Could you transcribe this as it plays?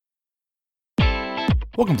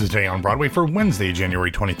Welcome to Today on Broadway for Wednesday,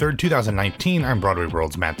 January 23rd, 2019. I'm Broadway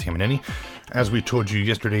World's Matt Tamanini. As we told you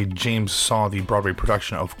yesterday, James saw the Broadway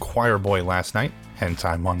production of Choir Boy last night, hence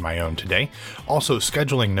I'm on my own today. Also,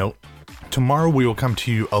 scheduling note, tomorrow we will come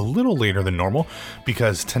to you a little later than normal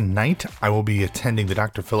because tonight I will be attending the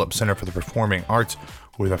Dr. Phillips Center for the Performing Arts,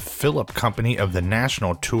 where the Phillip Company of the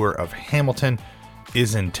National Tour of Hamilton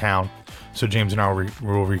is in town. So James and I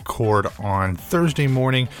will record on Thursday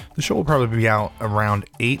morning. The show will probably be out around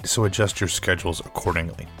 8, so adjust your schedules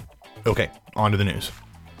accordingly. Okay, on to the news.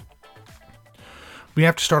 We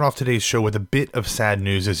have to start off today's show with a bit of sad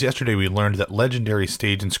news, as yesterday we learned that legendary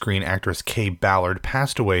stage and screen actress Kay Ballard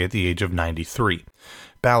passed away at the age of 93.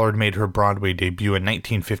 Ballard made her Broadway debut in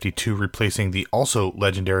 1952, replacing the also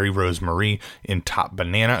legendary Rose Marie in Top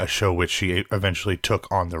Banana, a show which she eventually took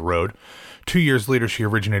on the road. 2 years later, she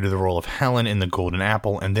originated the role of Helen in The Golden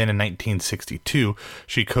Apple, and then in 1962,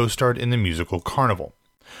 she co-starred in the musical Carnival.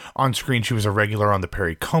 On screen, she was a regular on The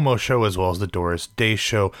Perry Como Show as well as The Doris Day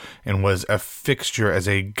Show, and was a fixture as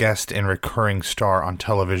a guest and recurring star on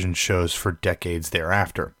television shows for decades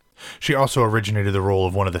thereafter. She also originated the role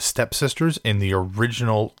of one of the stepsisters in the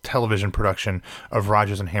original television production of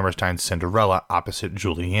Rodgers and Hammerstein's Cinderella opposite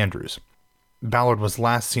Julie Andrews. Ballard was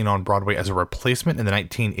last seen on Broadway as a replacement in the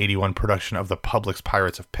 1981 production of the Publix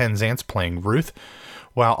Pirates of Penzance, playing Ruth,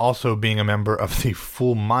 while also being a member of the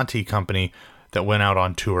Full Monty Company that went out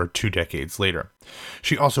on tour 2 decades later.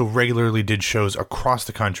 She also regularly did shows across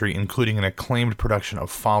the country, including an acclaimed production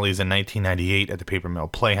of Follies in 1998 at the Paper Mill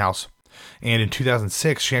Playhouse. And in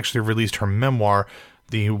 2006, she actually released her memoir,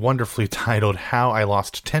 the wonderfully titled How I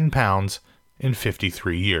Lost 10 Pounds in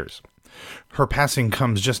 53 Years. Her passing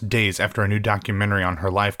comes just days after a new documentary on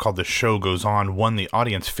her life called The Show Goes On won the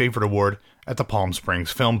Audience Favorite Award at the Palm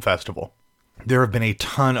Springs Film Festival. There have been a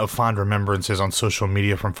ton of fond remembrances on social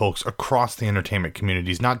media from folks across the entertainment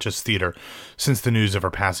communities, not just theater, since the news of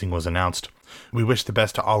her passing was announced. We wish the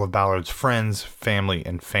best to all of Ballard's friends, family,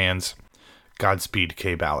 and fans. Godspeed,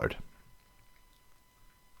 Kay Ballard.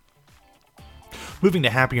 Moving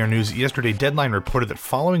to happier news, yesterday Deadline reported that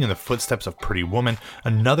following in the footsteps of Pretty Woman,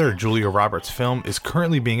 another Julia Roberts film is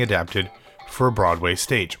currently being adapted for a Broadway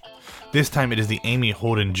stage. This time it is the Amy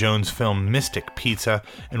Holden Jones film Mystic Pizza,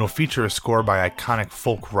 and will feature a score by iconic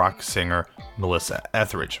folk rock singer Melissa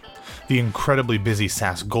Etheridge. The incredibly busy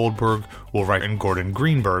Sass Goldberg will write and Gordon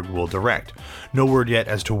Greenberg will direct. No word yet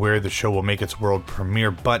as to where the show will make its world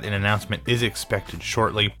premiere, but an announcement is expected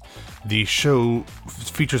shortly. The show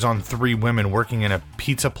features on 3 women working in a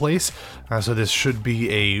pizza place, so this should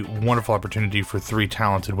be a wonderful opportunity for 3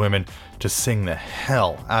 talented women to sing the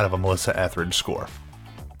hell out of a Melissa Etheridge score.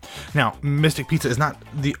 Now, Mystic Pizza is not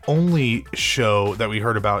the only show that we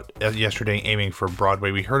heard about yesterday aiming for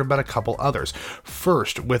Broadway. We heard about a couple others.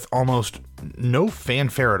 First, with almost no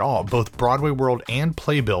fanfare at all, both Broadway World and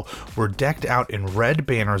Playbill were decked out in red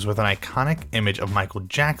banners with an iconic image of Michael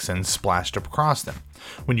Jackson splashed across them.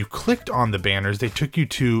 When you clicked on the banners, they took you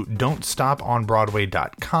to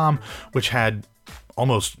don'tstoponbroadway.com, which had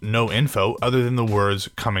almost no info other than the words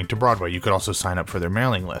coming to Broadway. You could also sign up for their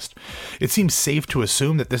mailing list. It seems safe to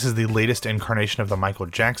assume that this is the latest incarnation of the Michael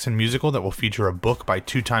Jackson musical that will feature a book by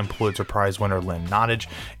 2-time Pulitzer Prize winner Lynn Nottage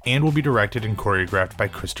and will be directed and choreographed by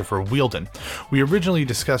Christopher Wheeldon. We originally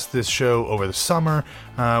discussed this show over the summer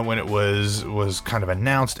when it was kind of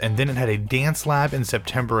announced, and then it had a dance lab in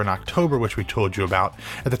September and October, which we told you about.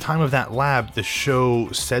 At the time of that lab, the show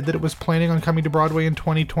said that it was planning on coming to Broadway in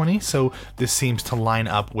 2020, so this seems to line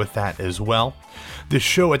up with that as well. The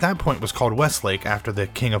show at that point was called Westlake after the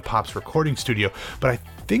King of Pop's recording studio, but I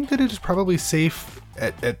think that it is probably safe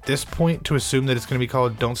at this point to assume that it's going to be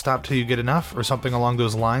called Don't Stop Till You Get Enough or something along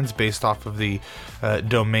those lines based off of the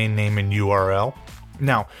domain name and URL.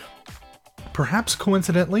 Now, perhaps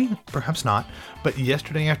coincidentally, perhaps not, but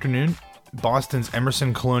yesterday afternoon, Boston's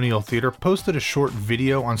Emerson Colonial Theater posted a short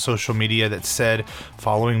video on social media that said,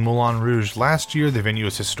 following Moulin Rouge last year, the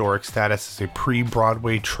venue's historic status as a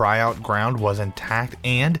pre-Broadway tryout ground was intact,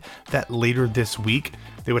 and that later this week,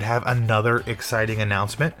 they would have another exciting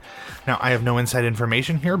announcement. Now, I have no inside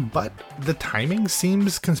information here, but the timing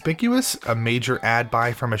seems conspicuous. A major ad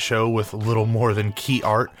buy from a show with little more than key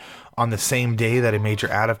art on the same day that a major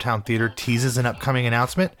out-of-town theater teases an upcoming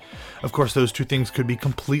announcement. Of course, those two things could be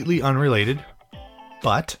completely unrelated,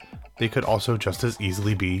 but they could also just as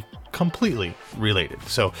easily be completely related.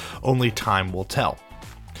 So only time will tell.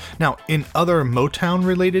 Now, in other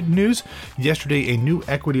Motown-related news, yesterday a new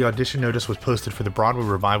equity audition notice was posted for the Broadway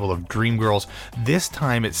revival of Dreamgirls. This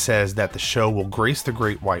time it says that the show will grace the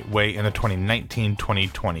Great White Way in the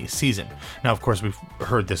 2019-2020 season. Now, of course, we've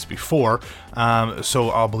heard this before, so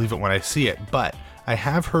I'll believe it when I see it, but I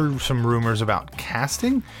have heard some rumors about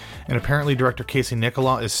casting, and apparently director Casey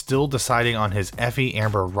Nicholaw is still deciding on his Effie.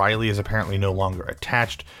 Amber Riley is apparently no longer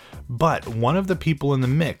attached, but one of the people in the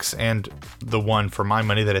mix, and the one for my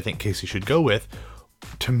money that I think Casey should go with,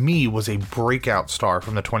 to me was a breakout star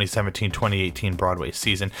from the 2017-2018 Broadway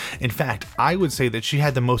season. In fact, I would say that she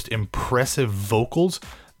had the most impressive vocals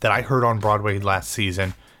that I heard on Broadway last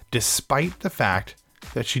season, despite the fact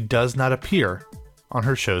that she does not appear on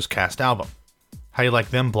her show's cast album. How you like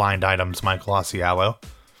them blind items, Michael Asialo?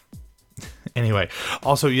 Anyway,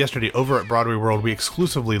 also yesterday over at Broadway World, we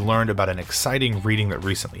exclusively learned about an exciting reading that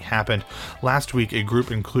recently happened. Last week, a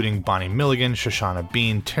group including Bonnie Milligan, Shoshana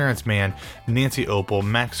Bean, Terrence Mann, Nancy Opel,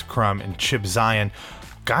 Max Crum, and Chip Zion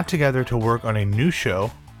got together to work on a new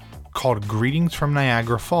show called Greetings from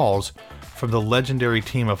Niagara Falls, from the legendary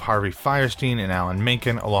team of Harvey Fierstein and Alan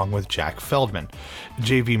Menken, along with Jack Feldman.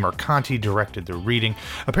 J.V. Mercanti directed the reading.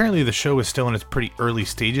 Apparently the show is still in its pretty early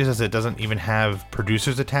stages, as it doesn't even have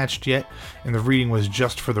producers attached yet, and the reading was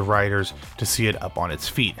just for the writers to see it up on its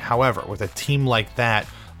feet. However, with a team like that,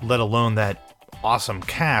 let alone that awesome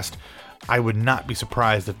cast, I would not be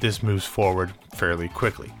surprised if this moves forward fairly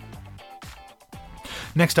quickly.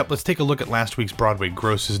 Next up, let's take a look at last week's Broadway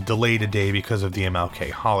grosses, delayed a day because of the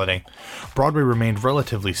MLK holiday. Broadway remained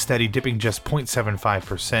relatively steady, dipping just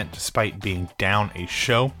 0.75% despite being down a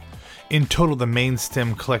show. In total, the main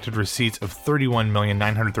stem collected receipts of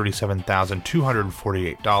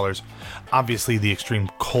 $31,937,248. Obviously, the extreme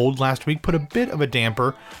cold last week put a bit of a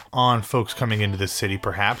damper on folks coming into the city,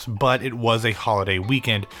 perhaps, but it was a holiday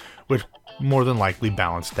weekend, which more than likely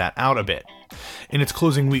balanced that out a bit. In its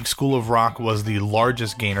closing week, School of Rock was the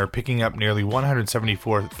largest gainer, picking up nearly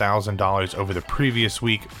 $174,000 over the previous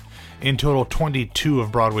week. In total, 22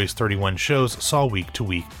 of Broadway's 31 shows saw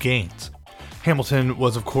week-to-week gains. Hamilton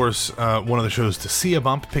was, of course, one of the shows to see a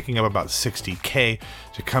bump, picking up about $60K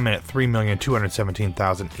to come in at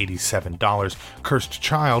 $3,217,087. Cursed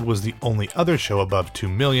Child was the only other show above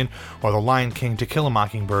 $2 million, while The Lion King, To Kill a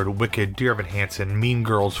Mockingbird, Wicked, Dear Evan Hansen, Mean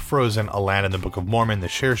Girls, Frozen, Aladdin, The Book of Mormon, The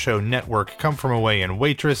Cher Show, Network, Come From Away, and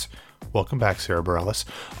Waitress, welcome back Sarah Bareilles,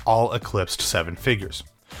 all eclipsed seven figures.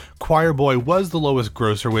 Choir Boy was the lowest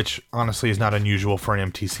grosser, which honestly is not unusual for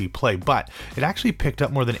an MTC play, but it actually picked up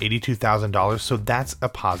more than $82,000, so that's a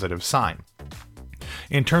positive sign.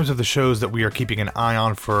 In terms of the shows that we are keeping an eye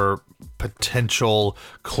on for potential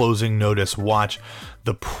closing notice watch,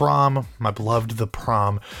 The Prom, my beloved The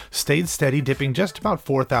Prom, stayed steady, dipping just about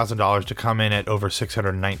 $4,000 to come in at over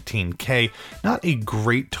 $619K. Not a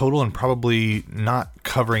great total and probably not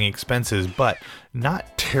covering expenses, but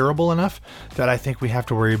not terrible enough that I think we have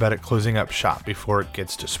to worry about it closing up shop before it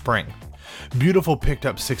gets to spring. Beautiful picked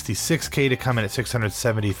up $66K to come in at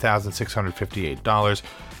 $670,658.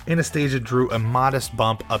 Anastasia drew a modest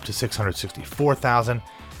bump up to $664,000,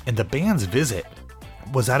 and The Band's Visit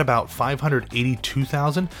was at about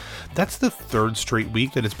 $582,000. That's the third straight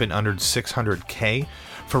week that it's been under $600K.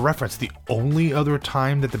 For reference, the only other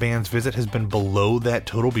time that The Band's Visit has been below that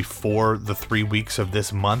total before the 3 weeks of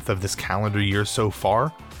this month, of this calendar year so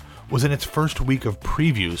far, was in its first week of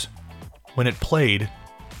previews, when it played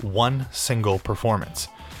one single performance.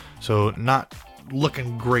 So not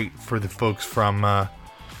looking great for the folks from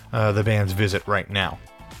The Band's Visit right now.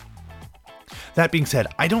 That being said,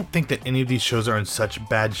 I don't think that any of these shows are in such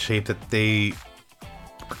bad shape that they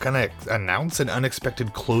are going to announce an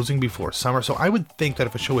unexpected closing before summer. So I would think that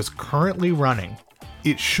if a show is currently running,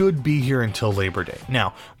 it should be here until Labor Day.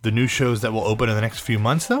 Now, the new shows that will open in the next few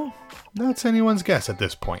months, though, that's anyone's guess at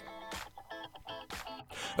this point.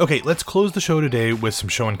 Okay, let's close the show today with some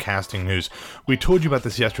show and casting news. We told you about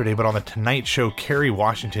this yesterday, but on The Tonight Show, Kerry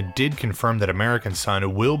Washington did confirm that American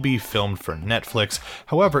Son will be filmed for Netflix.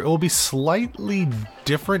 However, it will be slightly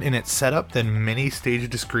different in its setup than many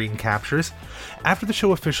stage-to-screen captures. After the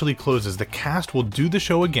show officially closes, the cast will do the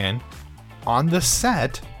show again on the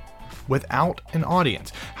set without an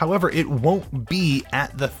audience. However, it won't be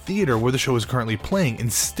at the theater where the show is currently playing.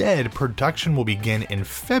 Instead, production will begin in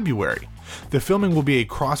February. The filming will be a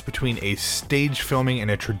cross between a stage filming and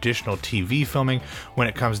a traditional TV filming when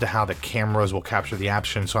it comes to how the cameras will capture the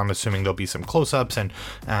action, so I'm assuming there'll be some close-ups and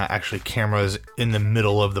actually cameras in the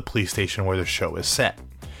middle of the police station where the show is set.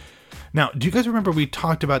 Now, do you guys remember we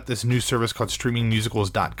talked about this new service called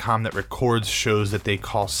streamingmusicals.com that records shows that they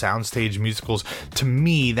call soundstage musicals? To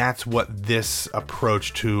me, that's what this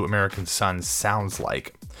approach to American Son sounds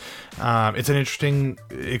like. It's an interesting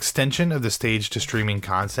extension of the stage to streaming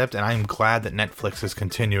concept, and I'm glad that Netflix is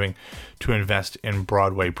continuing to invest in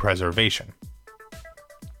Broadway preservation.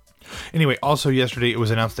 Anyway, also yesterday it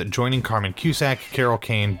was announced that joining Carmen Cusack, Carol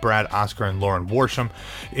Kane, Brad Oscar, and Lauren Warsham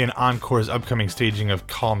in Encore's upcoming staging of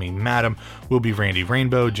Call Me Madam will be Randy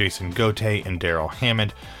Rainbow, Jason Gote, and Daryl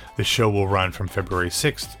Hammond. The show will run from February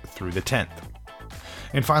 6th through the 10th.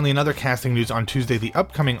 And finally, another casting news on Tuesday, the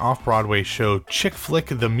upcoming off-Broadway show Chick Flick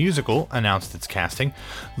the Musical announced its casting.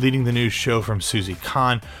 Leading the new show from Susie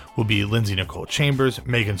Kahn will be Lindsay Nicole Chambers,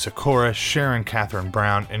 Megan Sikora, Sharon Catherine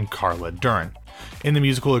Brown, and Carla Duran. In the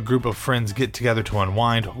musical, a group of friends get together to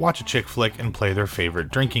unwind, watch a chick flick, and play their favorite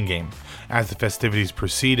drinking game. As the festivities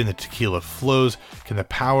proceed and the tequila flows, can the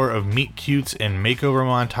power of meet-cutes and makeover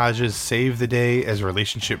montages save the day as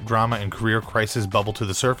relationship drama and career crisis bubble to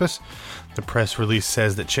the surface? The press release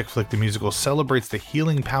says that Chick Flick the Musical celebrates the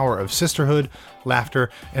healing power of sisterhood, laughter,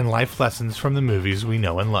 and life lessons from the movies we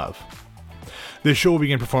know and love. This show will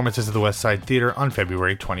begin performances at the West Side Theater on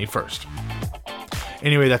February 21st.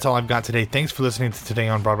 Anyway, that's all I've got today. Thanks for listening to Today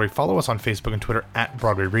on Broadway. Follow us on Facebook and Twitter at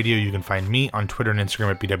Broadway Radio. You can find me on Twitter and Instagram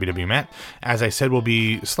at BWWMatt. As I said, we'll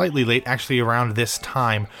be slightly late, actually around this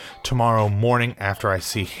time tomorrow morning after I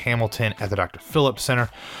see Hamilton at the Dr. Phillips Center.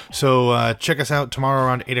 So check us out tomorrow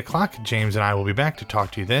around 8 o'clock. James and I will be back to talk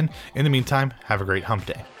to you then. In the meantime, have a great hump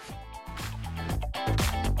day.